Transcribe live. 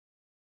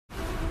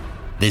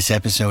This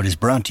episode is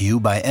brought to you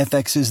by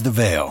FX's The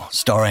Veil,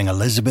 starring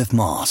Elizabeth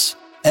Moss.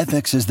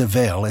 FX's The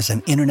Veil is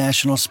an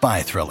international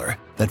spy thriller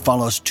that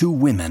follows two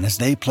women as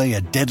they play a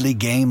deadly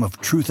game of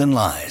truth and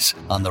lies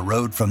on the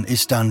road from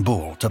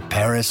Istanbul to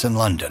Paris and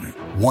London.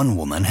 One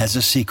woman has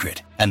a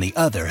secret, and the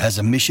other has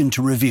a mission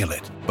to reveal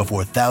it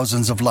before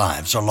thousands of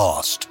lives are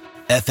lost.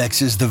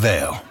 FX's The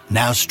Veil,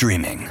 now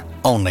streaming,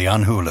 only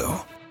on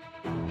Hulu.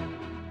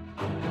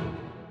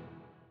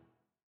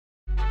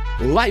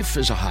 Life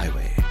is a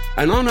highway,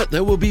 and on it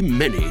there will be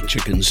many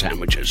chicken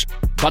sandwiches.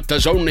 But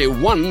there's only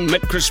one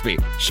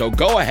McCrispy. So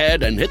go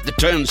ahead and hit the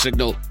turn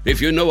signal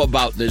if you know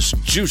about this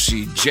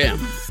juicy gem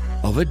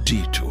of a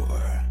detour.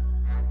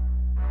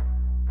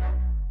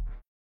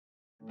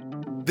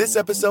 This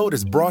episode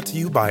is brought to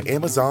you by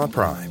Amazon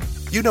Prime.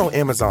 You know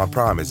Amazon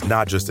Prime is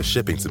not just a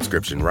shipping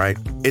subscription, right?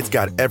 It's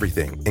got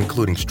everything,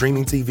 including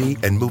streaming TV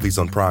and movies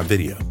on Prime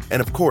Video.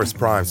 And of course,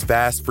 Prime's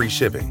fast, free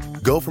shipping.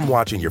 Go from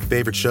watching your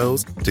favorite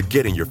shows to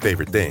getting your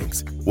favorite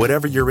things.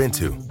 Whatever you're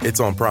into, it's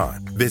on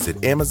Prime.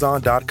 Visit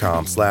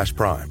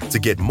Amazon.com/Prime to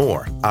get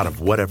more out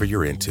of whatever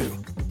you're into.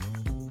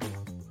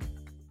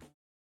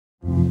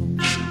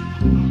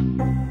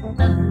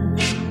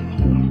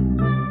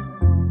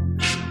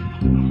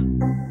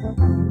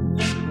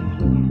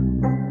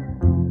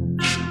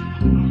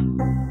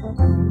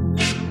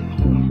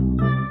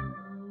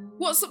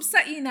 What's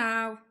upset you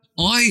now?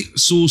 I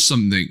saw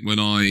something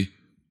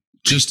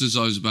just as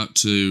I was about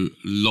to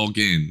log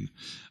in,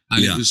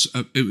 and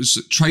it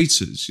was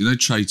Traitors. You know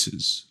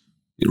Traitors,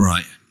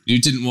 right? You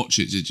didn't watch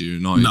it, did you?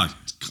 No. I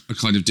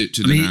kind of dipped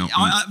in and out.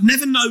 I've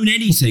never known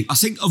anything. I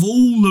think of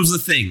all of the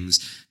things,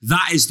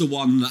 that is the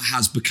one that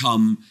has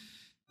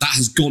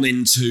gone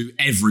into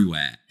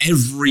everywhere.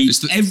 Every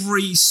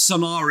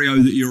scenario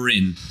that you're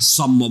in,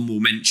 someone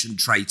will mention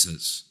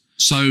traitors.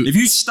 So if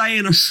you stay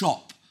in a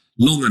shop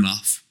long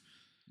enough.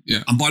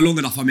 Yeah. And by long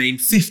enough, I mean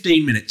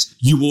 15 minutes,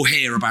 you will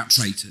hear about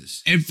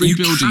traitors. Every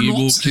building you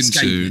walk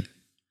into,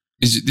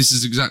 this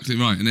is exactly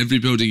right. And every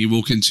building you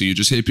walk into, you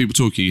just hear people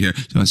talking. You hear,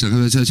 traitors.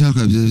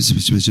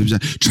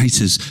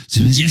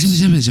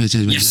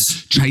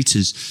 Yes.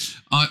 Traitors.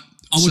 I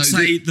would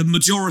say the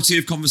majority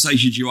of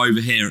conversations you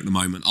overhear at the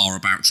moment are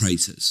about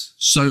traitors.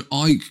 So to be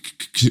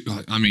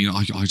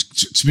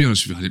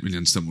honest with you, I didn't really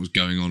understand what was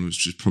going on,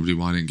 which is probably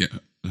why I didn't get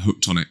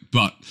hooked on it.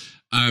 But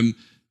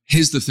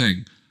here's the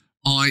thing.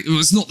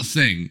 It's not the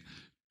thing.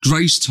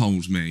 Grace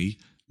told me,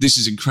 this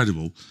is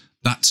incredible,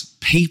 that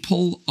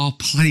people are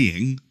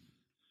playing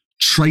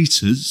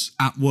traitors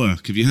at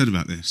work. Have you heard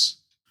about this?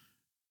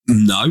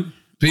 No.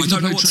 People I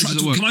don't know play what traitors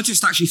at work. Can I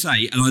just actually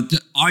say, and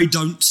I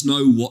don't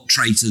know what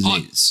traitors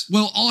is.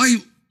 Well,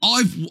 I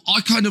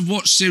kind of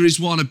watched series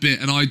 1 a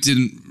bit, and I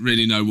didn't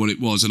really know what it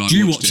was. And Do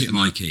you watch it,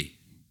 Mikey?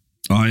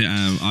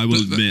 I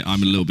will admit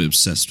I'm a little bit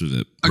obsessed with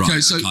it. Okay,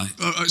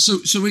 right, so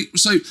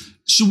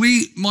shall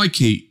we,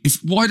 Mikey?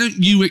 Why don't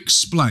you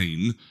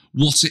explain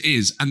what it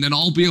is, and then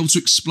I'll be able to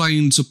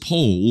explain to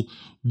Paul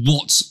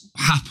what's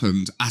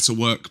happened at a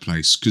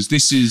workplace, because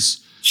this is.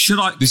 Can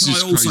I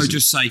also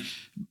just say,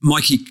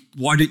 Mikey,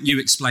 why don't you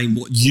explain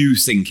what you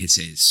think it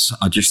is?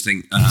 I just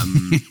think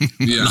I'm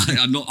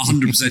not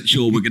 100%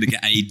 sure we're going to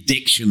get a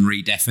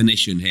dictionary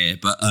definition here,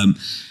 but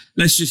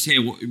let's just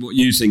hear what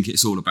you think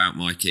it's all about,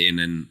 Mikey, and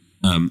then.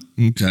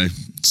 Okay,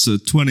 so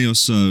 20 or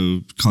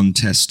so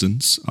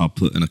contestants are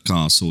put in a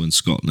castle in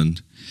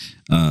Scotland.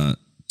 2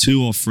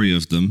 or 3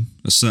 of them,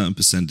 a certain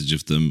percentage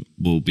of them,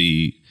 will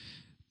be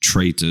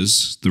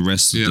traitors. The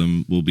rest of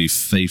them will be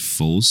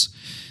faithfuls.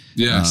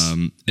 Yes.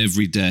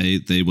 Every day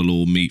they will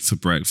all meet for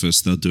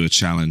breakfast. They'll do a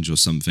challenge or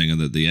something, and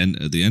at the end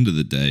of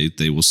the day,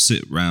 they will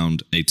sit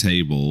round a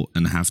table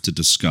and have to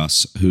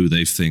discuss who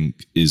they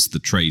think is the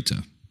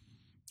traitor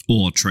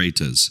or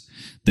traitors.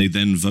 They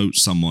then vote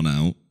someone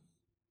out.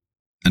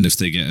 And if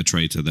they get a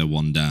traitor, they're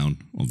one down,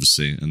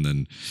 obviously. And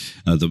then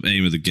the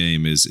aim of the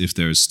game is, if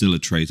there is still a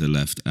traitor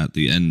left at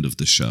the end of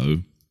the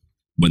show,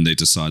 when they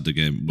decide the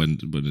game, when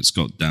it's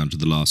got down to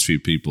the last few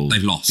people,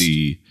 they've lost.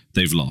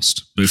 They've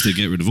lost. But if they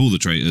get rid of all the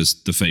traitors,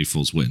 the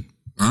faithfuls win.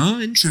 Oh,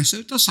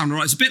 interesting. It does sound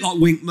right. It's a bit like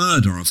Wink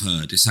Murder, I've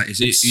heard. It's that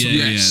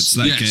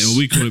game.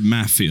 We call it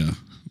Mafia.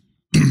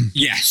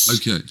 Yes.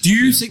 Okay. Do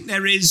you think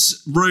there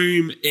is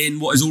room in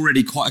what is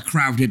already quite a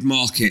crowded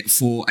market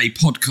for a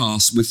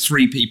podcast with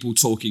 3 people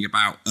talking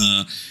about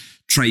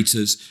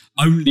traitors,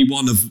 only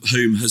one of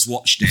whom has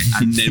watched it,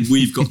 and then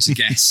we've got to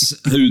guess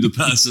who the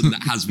person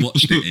that has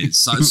watched it is?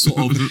 So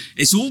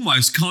it's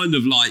almost kind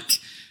of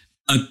like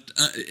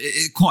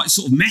quite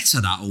sort of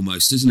meta, that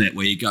almost, isn't it?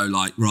 Where you go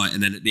like, right,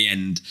 and then at the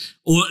end,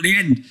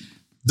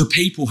 the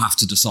people have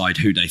to decide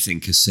who they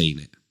think has seen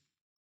it.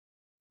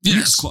 Yes,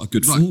 that's quite a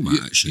good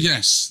format, actually.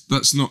 Yes,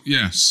 that's not.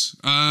 Yes,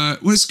 well,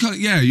 it's kind of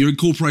you're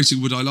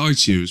incorporating "Would I Lie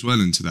to You" as well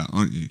into that,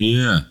 aren't you?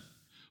 Yeah.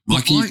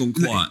 Mikey, you've gone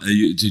quiet. Do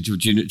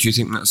you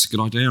think that's a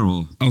good idea,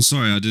 or? Oh,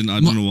 sorry, I don't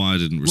know why I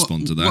didn't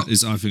respond to that.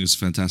 I think it's a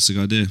fantastic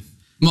idea.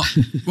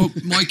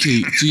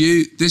 Mikey, can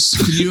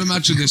you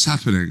imagine this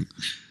happening?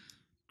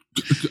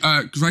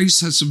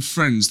 Grace has some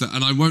friends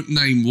and I won't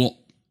name what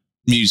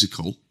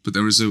musical, but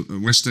there is a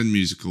West End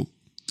musical.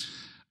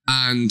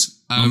 and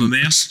Mamma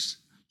Mia?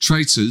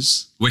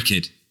 Traitors.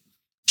 Wicked.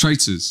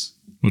 Traitors.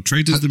 Well,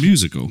 Traitors the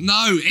musical.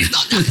 No, it's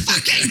not the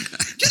fucking...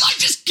 Can I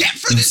just get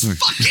through this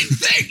fucking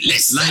thing?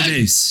 Listen.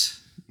 Ladies.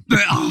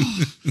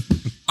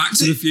 Back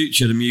to the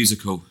Future, the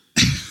musical.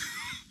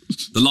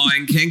 The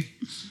Lion King.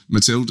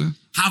 Matilda.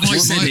 Have I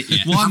said it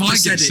yet? Why am Have I I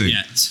said it guessing?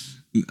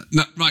 yet?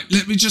 No, right,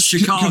 let me just...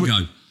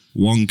 Chicago.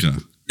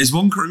 Wonka. Is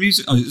Wonka a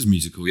musical? Oh, it's a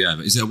musical, yeah,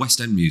 but is it a West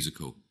End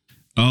musical?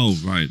 Oh,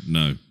 right,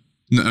 no.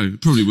 No,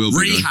 it probably will be.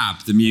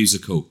 Rehab, the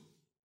musical.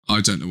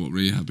 I don't know what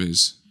Rehab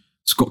is.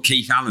 It's got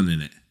Keith Allen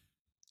in it.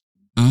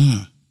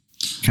 Ah.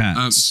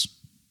 Cats.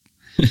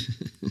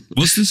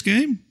 What's this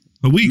game?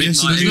 Are we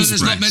guessing? Midnight It's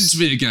Express. not meant to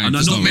be a game. And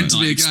It's not not meant to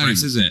be a Midnight game.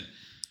 Express, is it?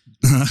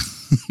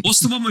 What's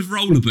the one with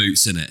roller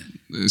boots in it?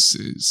 This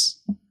is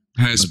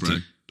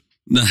Hairspray.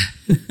 No.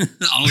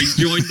 Oh, he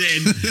joined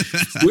in.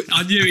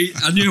 I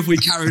knew if we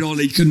carried on,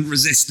 he couldn't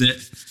resist it.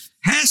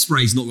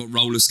 Hairspray's not got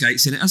roller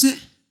skates in it, has it?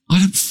 I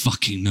don't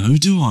fucking know,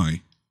 do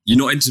I? You're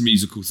not into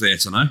musical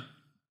theatre, no?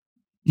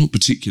 Not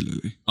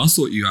particularly. I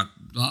thought you'd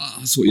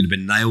have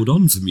been nailed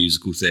on for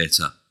musical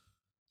theatre.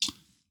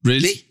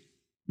 Really?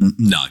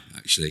 No,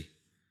 actually.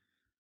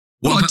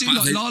 Well, What I do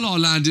about like La La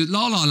Land.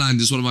 La La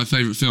Land is one of my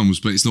favourite films,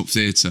 but it's not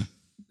theatre.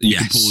 You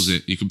can pause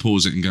it. You can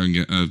pause it and go and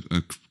get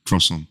a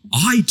croissant.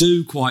 I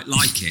do quite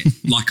like it.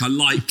 Like, I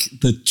like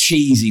the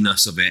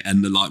cheesiness of it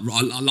and the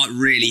I like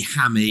really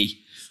hammy.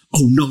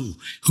 Oh no,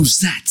 who's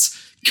that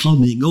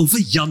coming over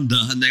yonder?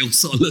 And they all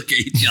sort of look at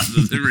each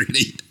other. They're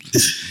really.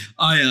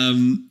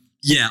 I'm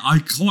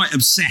quite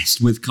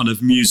obsessed with kind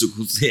of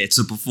musical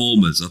theatre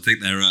performers. I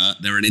think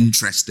they're an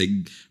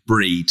interesting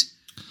breed.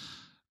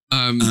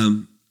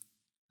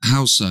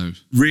 How so?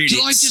 Really Can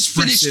I just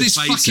finish this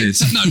faces.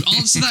 fucking... No,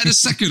 answer that in a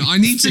second. I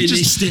need to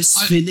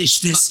Finish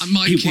this.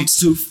 Mikey. He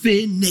wants to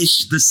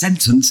finish the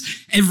sentence.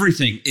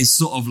 Everything is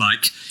sort of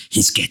like,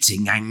 he's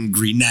getting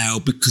angry now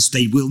because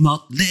they will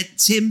not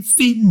let him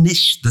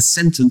finish the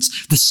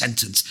sentence.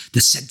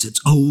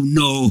 Oh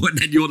no. And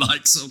then you're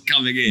like sort of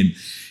coming in.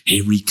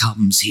 Here he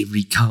comes.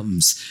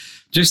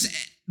 Just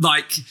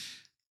like...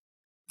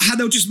 how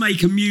they'll just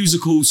make a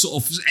musical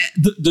sort of...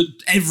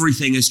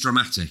 everything is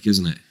dramatic,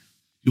 isn't it?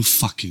 You're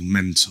fucking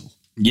mental.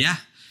 Yeah.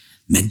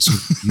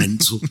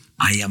 Mental.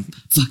 I am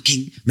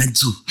fucking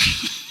mental.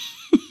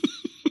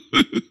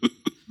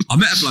 I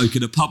met a bloke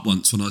in a pub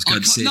once when I was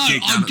going to see a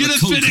gig down I'm at the going to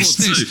Concord finish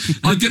this. Zoo.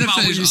 I'm going to About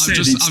what finish. you said,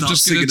 I'm he'd just start going to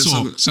singing a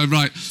talk. song. So,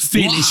 right.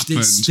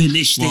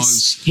 Finish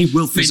this. He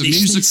will finish there's a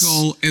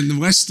musical in the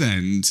West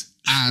End,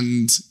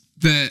 and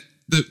the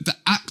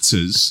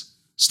actors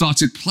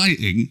started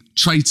playing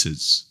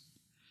Traitors.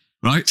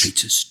 Right?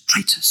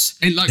 Traitors.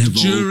 And like They're all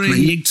during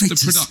playing the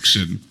traitors.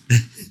 production.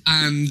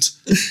 And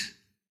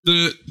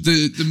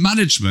the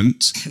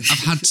management have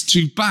had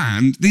to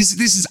ban this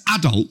is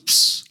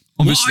adults,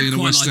 obviously, in What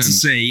a I'd West quite End. like to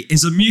see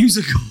is a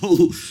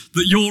musical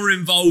that you're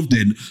involved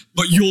in,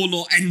 but you're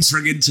not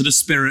entering into the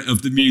spirit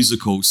of the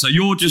musical. So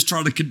you're just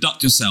trying to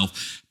conduct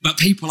yourself, but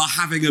people are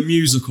having a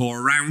musical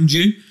around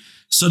you.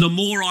 So the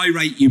more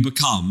irate you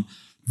become,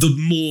 the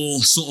more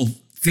sort of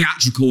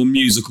theatrical and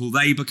musical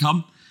they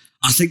become.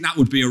 I think that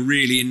would be a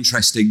really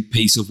interesting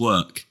piece of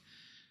work.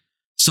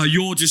 So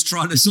you're just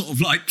trying to sort of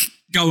like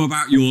go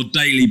about your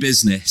daily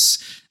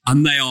business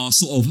and they are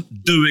sort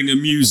of doing a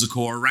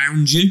musical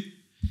around you.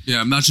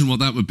 Yeah, imagine what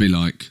that would be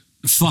like.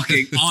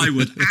 Fucking, I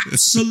would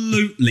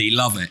absolutely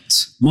love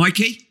it.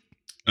 Mikey?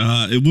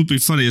 It would be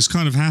funny. It's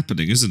kind of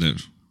happening, isn't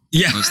it?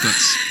 Yeah.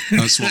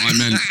 That's what I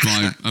meant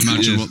by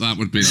imagine what that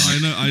would be like. I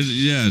know.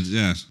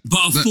 Yeah.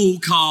 But a full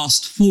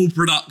cast, full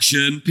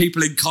production,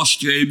 people in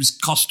costumes,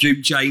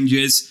 costume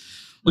changes.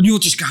 And you're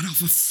just going, oh,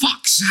 for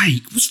fuck's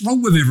sake, what's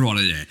wrong with everyone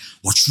in there?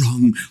 What's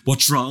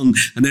wrong?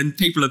 And then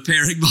people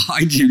appearing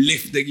behind you,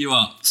 lifting you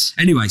up.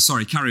 Anyway,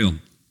 sorry, carry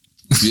on.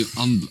 You're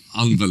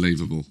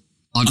unbelievable.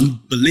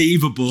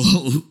 Unbelievable.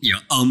 You're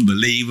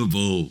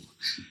unbelievable.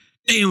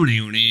 Do you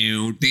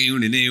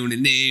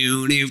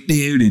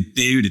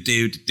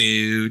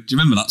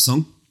remember that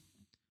song?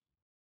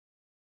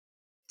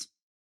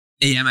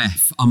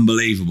 EMF,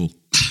 Unbelievable.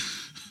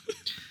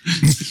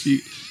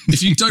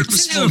 If you don't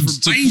respond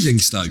to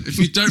Basingstoke. if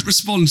you don't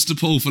respond to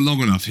Paul for long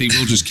enough, he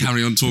will just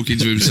carry on talking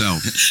to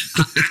himself.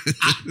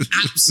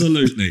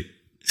 Absolutely.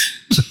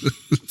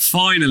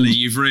 Finally,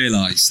 you've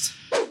realised.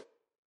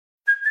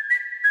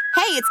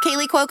 Hey, it's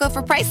Kaylee Cuoco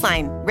for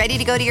Priceline. Ready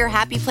to go to your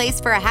happy place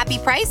for a happy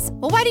price?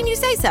 Well, why didn't you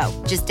say so?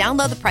 Just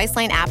download the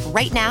Priceline app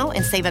right now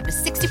and save up to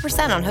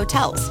 60% on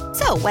hotels.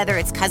 So whether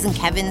it's Cousin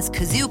Kevin's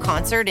Kazoo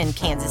Concert in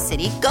Kansas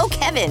City, go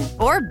Kevin,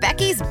 or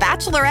Becky's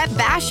Bachelorette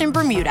Bash in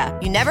Bermuda,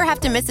 you never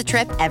have to miss a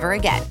trip ever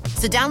again.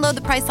 So download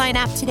the Priceline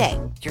app today.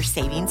 Your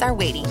savings are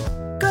waiting.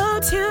 Go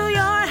to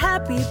your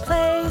happy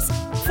place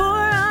for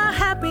a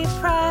happy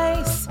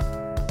price.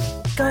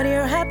 Go to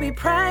your happy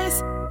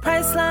price,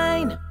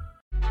 Priceline.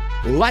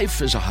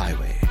 Life is a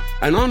highway,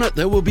 and on it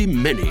there will be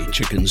many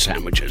chicken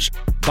sandwiches.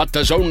 But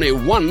there's only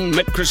one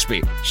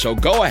McCrispy. So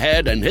go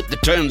ahead and hit the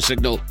turn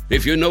signal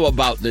if you know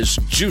about this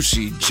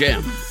juicy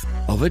gem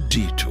of a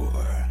detour.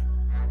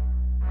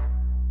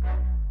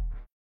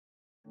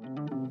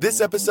 This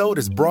episode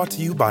is brought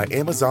to you by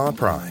Amazon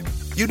Prime.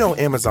 You know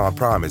Amazon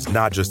Prime is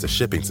not just a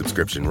shipping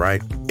subscription,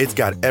 right? It's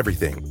got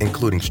everything,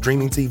 including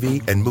streaming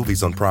TV and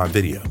movies on Prime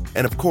Video.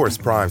 And of course,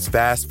 Prime's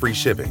fast, free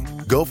shipping.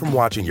 Go from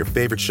watching your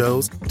favorite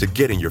shows to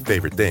getting your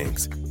favorite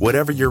things.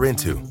 Whatever you're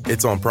into,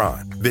 it's on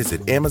Prime.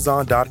 Visit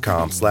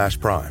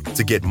Amazon.com/Prime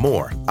to get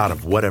more out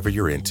of whatever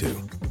you're into.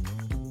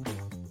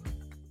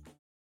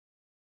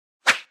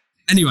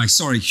 Anyway,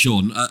 sorry,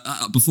 Sean.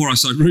 Before I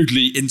so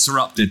rudely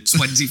interrupted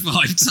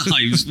 25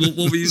 times,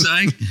 what were you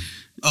saying?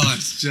 Oh,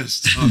 it's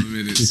just. I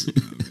mean, it's.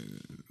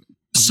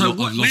 I've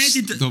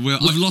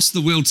lost the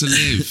will to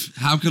live.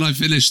 How can I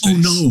finish this? Oh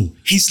no,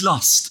 he's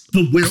lost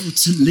the will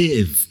to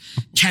live.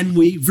 Can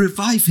we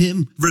revive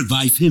him?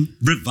 Revive him?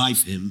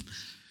 Revive him?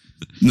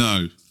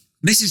 No.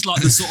 This is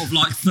like the sort of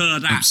like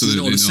third act Absolutely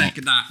or the not.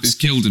 second act. He's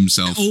killed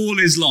himself. All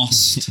is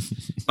lost.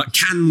 But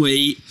can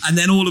we? And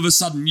then all of a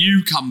sudden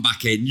you come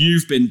back in,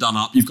 you've been done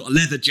up, you've got a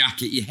leather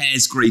jacket, your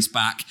hair's greased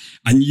back,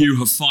 and you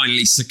have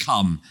finally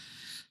succumbed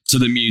to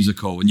the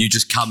musical, and you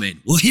just come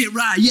in. Well, here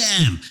I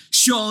am,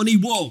 Shawnee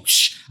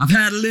Walsh. I've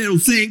had a little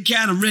think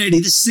and I'm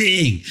ready to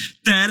sing.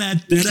 Da da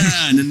da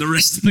da. And then the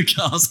rest of the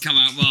cast come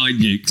out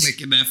behind you,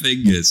 clicking their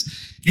fingers.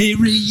 Here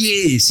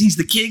he is. He's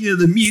the king of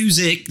the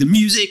music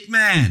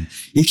man.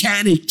 He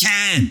can.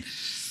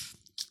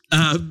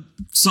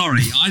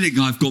 Sorry, I think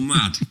I've gone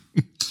mad.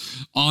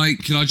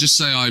 Can I just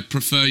say I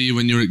prefer you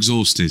when you're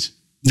exhausted.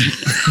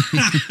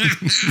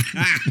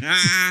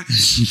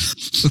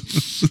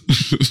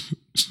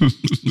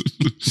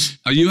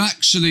 Are you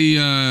actually?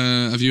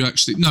 Have you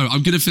actually? No,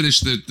 I'm going to finish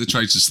the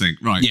traitors thing.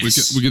 Right,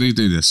 yes. we're going to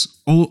do this.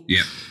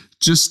 Yeah.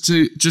 Just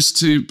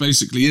to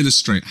basically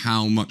illustrate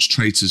how much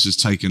traitors has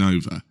taken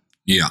over.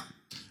 Yeah.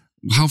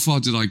 How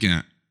far did I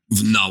get?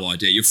 No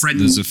idea. Your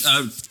friend,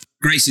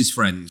 Grace's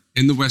friend,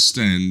 in the West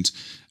End,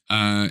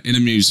 in a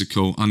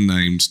musical,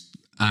 unnamed,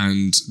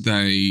 and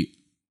they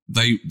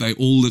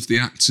all of the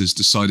actors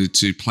decided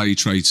to play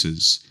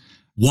traitors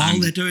while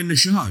they're doing the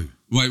show.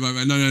 Wait,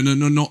 no,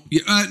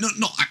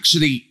 not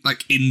actually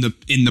like in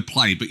the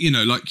play, but you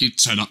know, like you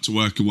turn up to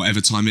work at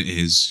whatever time it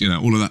is, you know,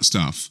 all of that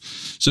stuff.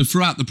 So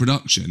throughout the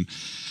production,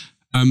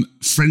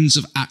 friends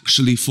have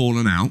actually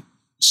fallen out,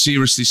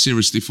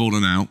 seriously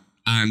fallen out,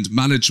 and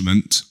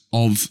management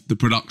of the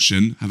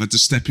production have had to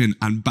step in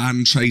and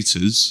ban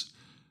traitors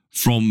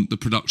from the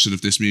production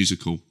of this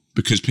musical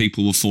because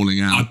people were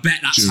falling out. I bet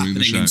that's during the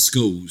happening show. in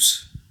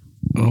schools.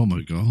 Oh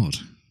my God.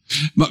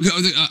 But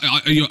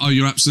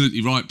you're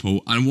absolutely right,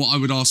 Paul. And what I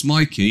would ask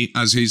Mikey,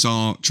 as he's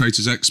our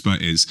traitors expert,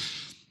 is: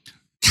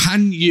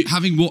 can you,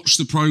 having watched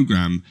the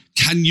programme,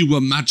 can you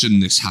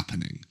imagine this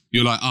happening?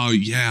 You're like, oh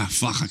yeah,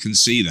 fuck, I can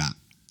see that.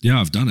 Yeah,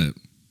 I've done it.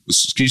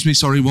 Excuse me,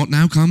 sorry, what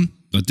now? Come.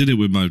 I did it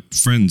with my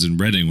friends in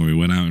Reading when we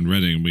went out in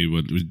Reading.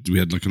 We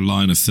had like a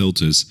line of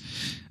filters,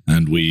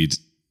 and we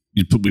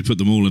put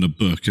them all in a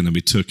book, and then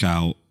we took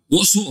out.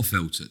 What sort of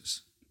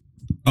filters?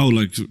 Oh,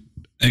 like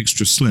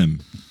extra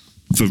slim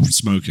for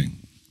smoking.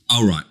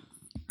 Oh, right.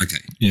 Okay.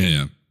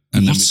 Yeah.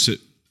 And then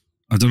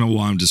I don't know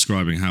why I'm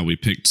describing how we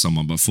picked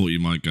someone, but I thought you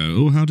might go,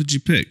 oh, how did you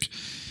pick?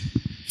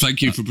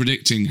 Thank you for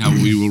predicting how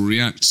we will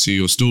react to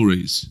your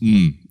stories.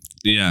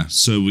 Yeah,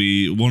 so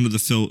one of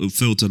the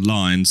filter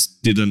lines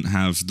didn't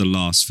have the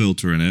last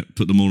filter in it,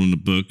 put them all in a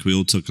book, we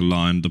all took a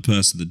line. The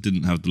person that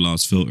didn't have the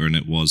last filter in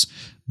it was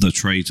the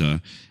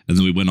traitor, and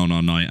then we went on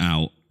our night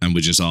out and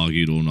we just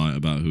argued all night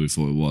about who we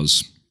thought it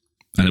was.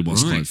 And it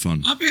was quite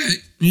fun. I bet,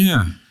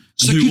 yeah.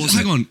 So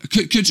hang on,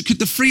 could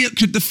the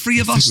three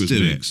of us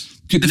do it?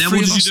 And then what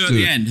did you do at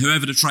the end?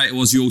 Whoever the traitor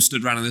was, you all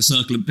stood around in a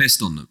circle and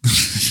pissed on them.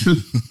 Could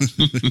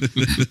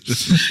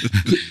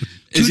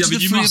the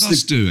three of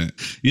us do it?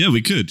 Yeah,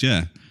 we could,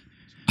 yeah.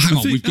 Hang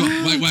on, we've got...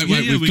 Wait,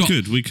 yeah, we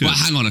could. Well,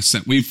 hang on a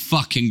sec, we've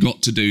fucking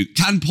got to do...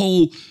 Can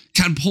Paul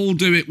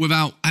do it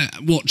without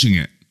watching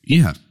it?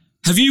 Yeah.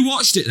 Have you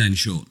watched it then,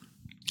 Sean?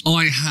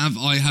 I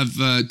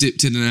have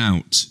dipped in and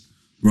out.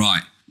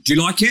 Right. Do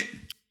you like it?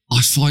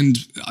 I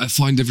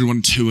find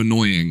everyone too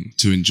annoying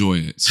to enjoy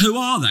it. Who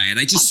are they? Are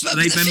they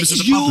members of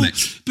the public?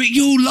 But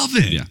you'll love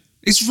it. Yeah.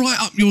 It's right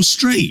up your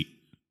street.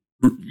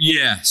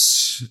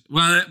 Yes.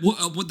 Well,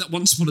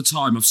 once upon a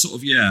time, I've sort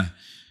of, yeah.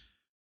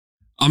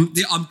 I'm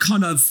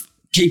kind of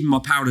keeping my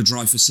powder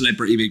dry for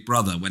Celebrity Big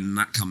Brother when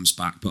that comes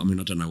back, but I mean,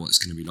 I don't know what it's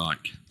going to be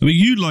like. I mean,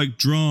 you like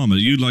drama.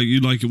 You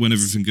like it when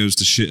everything goes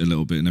to shit a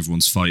little bit and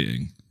everyone's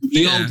fighting.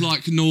 The old,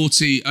 like,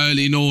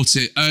 early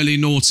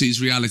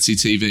noughties reality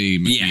TV.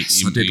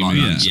 Yes, I did like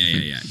that.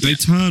 Yeah. They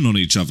turn on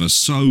each other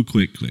so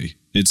quickly.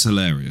 It's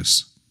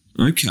hilarious.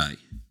 Okay.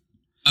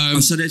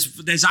 So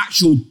there's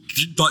actual,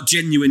 like,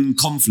 genuine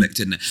conflict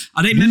in there.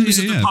 Are they members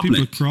of the public?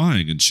 People are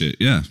crying and shit,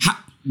 yeah.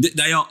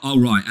 They are, oh,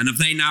 right. And have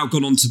they now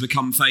gone on to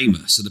become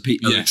famous? So the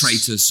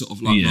traitors sort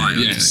of like, right?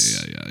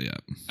 Yes. Yeah.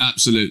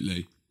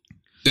 Absolutely.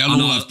 They'll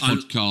all have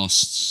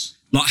podcasts.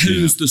 Like,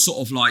 who's the sort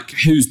of, like,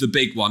 who's the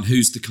big one?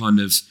 Who's the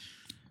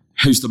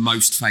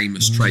most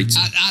famous traitor?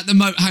 At the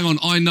moment, hang on,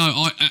 I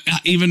know,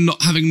 even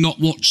having not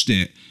watched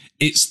it,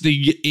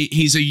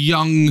 he's a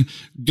young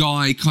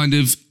guy, kind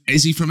of,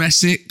 is he from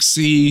Essex?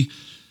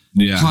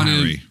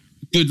 Harry.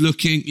 Good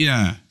looking,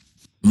 yeah.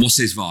 And what's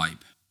his vibe?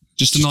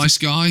 Just a nice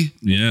guy?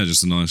 Yeah,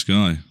 just a nice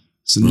guy.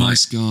 It's a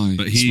nice guy.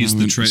 But he's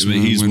the traitor.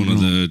 He's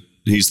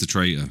the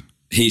traitor.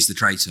 He's the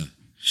traitor.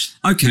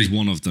 Okay. He's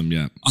one of them,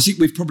 yeah. I think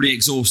we've probably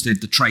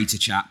exhausted the traitor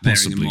chat,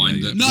 bearing in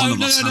mind that No. one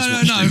of us has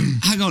watched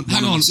it. Hang on.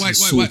 Wait.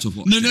 Sort of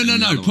watched it,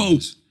 and the other Paul. one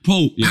has.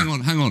 Paul, Yeah.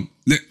 hang on.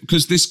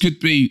 Because this could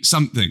be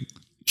something.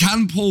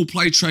 Can Paul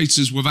play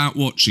Traitors without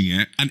watching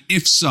it? And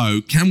if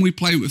so, can we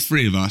play it with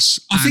three of us?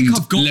 I think And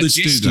I've got the let's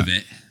do gist that. of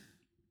it.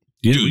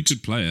 Yeah, Good. we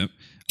could play it.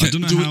 I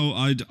don't know do how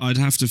I'd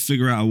have to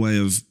figure out a way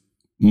of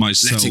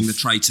myself. Letting the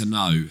traitor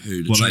know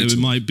who the well, traitor it was.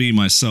 might be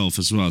myself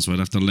as well, so I'd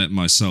have to let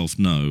myself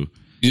know.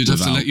 You'd have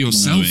to without let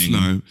yourself knowing.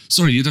 know.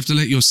 Sorry, you'd have to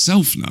let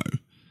yourself know.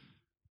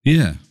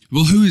 Yeah.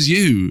 Well, who is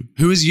you?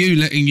 Who is you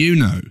letting you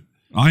know?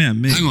 I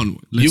am me. Hang on,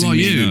 Letting you are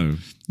me you. know.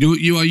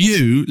 You are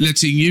you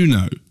letting you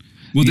know.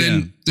 Well, Yeah,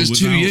 then there's but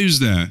two without- yous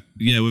there.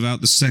 Yeah,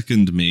 without the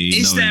second me.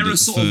 Is knowing there that a the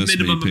sort of first me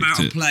minimum picked amount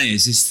it. of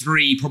players? Is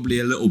 3 probably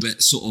a little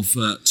bit sort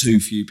of too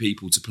few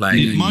people to play? a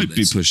It game might with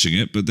be this? pushing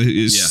it, but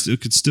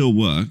it could still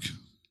work.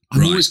 I'm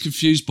Right. always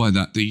confused by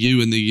that. The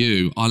you and the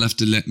you. I'll have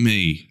to let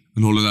me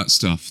and all of that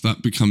stuff.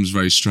 That becomes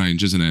very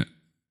strange, isn't it?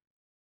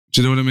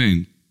 Do you know what I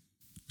mean?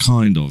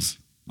 Kind of.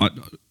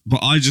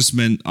 But I just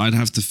meant I'd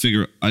have to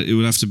figure. It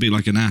would have to be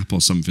like an app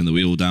or something that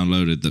we all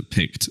downloaded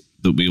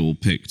that we all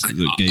picked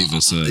that gave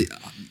us a.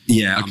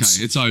 Yeah. Okay,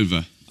 it's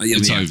over. Yeah,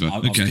 it's yeah, over.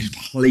 I've Okay,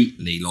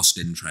 completely lost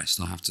interest.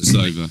 I have to it's say.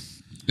 over.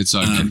 It's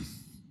over.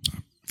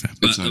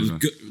 It's over.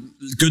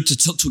 Good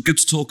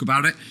to talk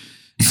about it,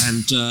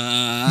 and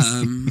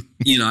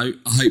I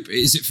hope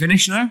is it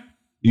finished now?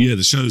 Yeah,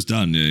 the show's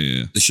done.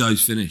 Yeah. The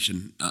show's finished,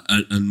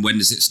 and when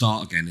does it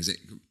start again? Is it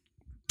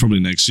Probably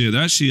next year.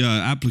 They're actually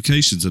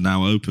applications are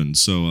now open,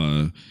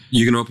 so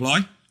you going to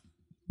apply?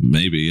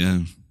 maybe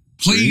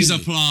Please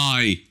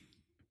apply.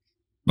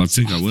 I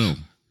think I will.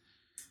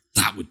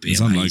 That would be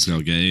It's amazing. unlikely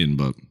I'll get in,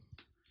 but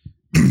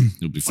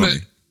it'll be funny.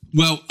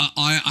 Well,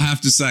 I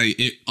have to say,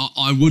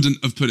 I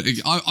wouldn't have put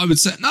it. I would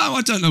say, no,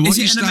 I don't know. What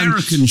Is it an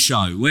American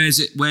show? Where's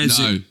it? No,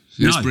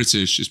 it's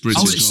British. It's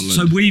British. Oh,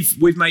 Scotland. so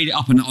we've made it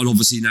up and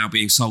obviously now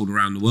being sold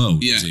around the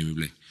world, Yeah.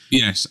 presumably.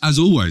 Yes, as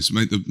always,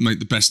 make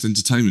the best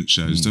entertainment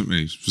shows, don't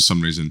we? For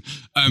some reason,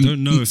 I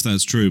don't know if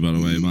that's true, by the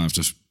way. I might have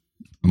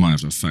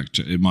to fact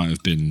check. It might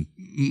have been.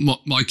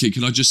 Mikey,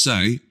 can I just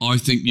say, I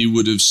think you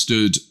would have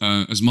stood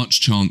as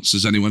much chance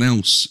as anyone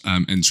else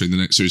entering the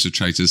next series of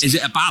Traitors. Is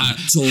it a ballot,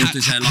 or is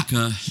there like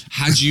a?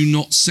 Had you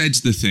not said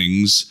the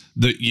things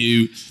that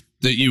you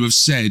have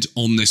said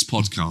on this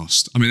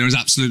podcast, I mean, there is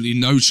absolutely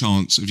no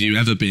chance of you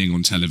ever being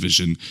on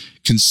television,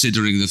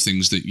 considering the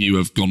things that you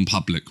have gone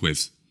public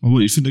with. Oh, what,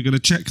 you think they're going to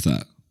check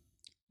that?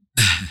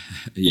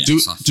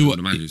 Yes, I would I-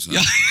 imagine so.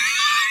 Yeah.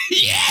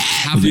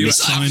 Have you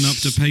Sign up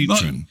to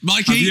Patreon.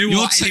 Mikey, Have you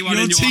your or anyone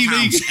your in your TV.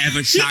 house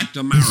ever shagged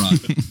a marrow?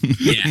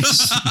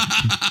 Yes.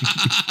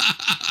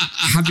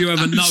 Have you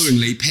ever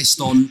knowingly pissed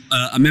on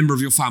a member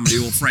of your family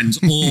or friends,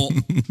 or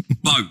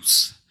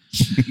both?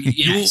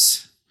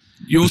 Yes.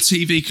 Your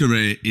TV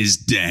career is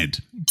dead.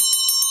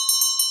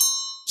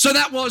 So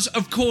that was,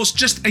 of course,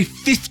 just a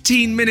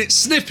 15-minute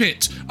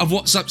snippet of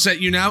What's Upset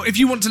You Now. If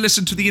you want to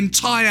listen to the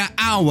entire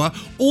hour,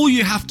 all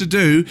you have to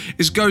do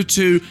is go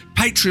to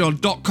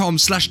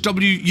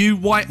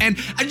patreon.com/WUYN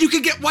and you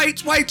can get,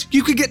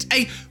 you can get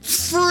a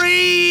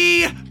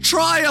free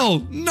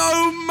trial.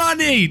 No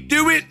money.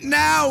 Do it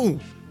now.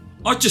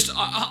 I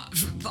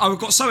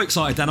got so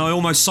excited then I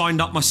almost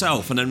signed up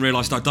myself and then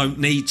realised I don't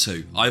need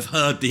to. I've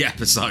heard the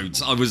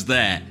episodes. I was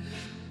there.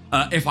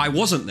 If I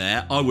wasn't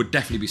there, I would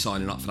definitely be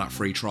signing up for that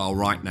free trial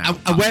right now.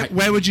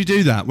 Where would you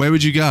do that? Where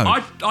would you go?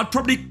 I'd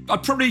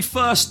probably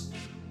first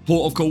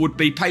port of call would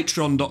be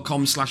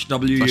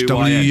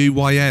patreon.com/WUYN.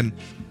 WUYN.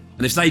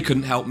 And if they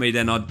couldn't help me,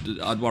 then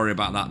I'd worry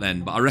about that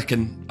then. But I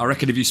reckon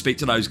if you speak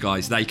to those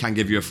guys, they can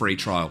give you a free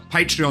trial.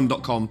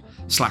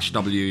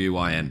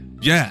 Patreon.com/WUYN.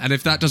 Yeah, and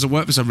if that doesn't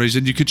work for some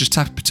reason, you could just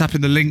tap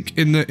in the link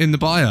in the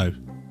bio.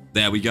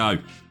 There we go.